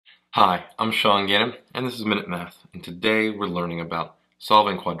Hi, I'm Sean Gannon, and this is Minute Math, and today we're learning about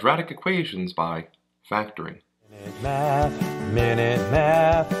solving quadratic equations by factoring. Minute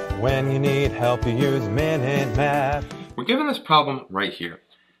Math, when you need help you use Minute Math. We're given this problem right here,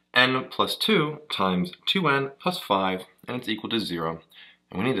 n+2 times 2n plus 5, and it's equal to 0,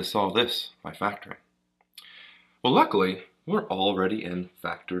 and we need to solve this by factoring. Well, luckily, we're already in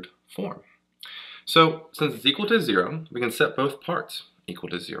factored form. So, since it's equal to 0, we can set both parts equal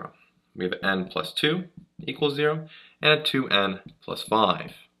to 0. We have n+2 equals 0, and a 2n plus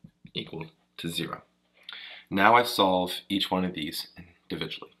 5 equal to 0. Now I solve each one of these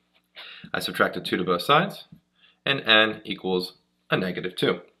individually. I subtracted 2 to both sides, and n equals a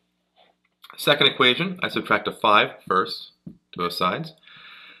 -2. Second equation, I subtract a 5 first to both sides.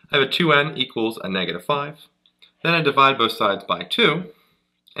 I have a 2n equals a -5. Then I divide both sides by 2,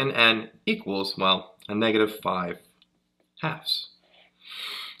 and n equals, well, a -5 halves.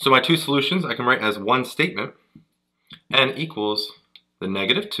 So my two solutions I can write as one statement. N equals the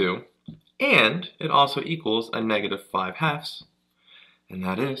 -2, and it also equals a -5 halves. And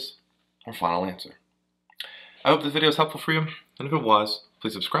that is our final answer. I hope this video was helpful for you, and if it was,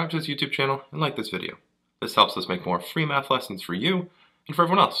 please subscribe to this YouTube channel and like this video. This helps us make more free math lessons for you and for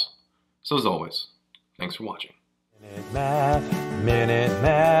everyone else. So as always, thanks for watching. Minute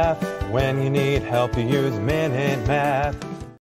Math, when you need help you use Minute Math.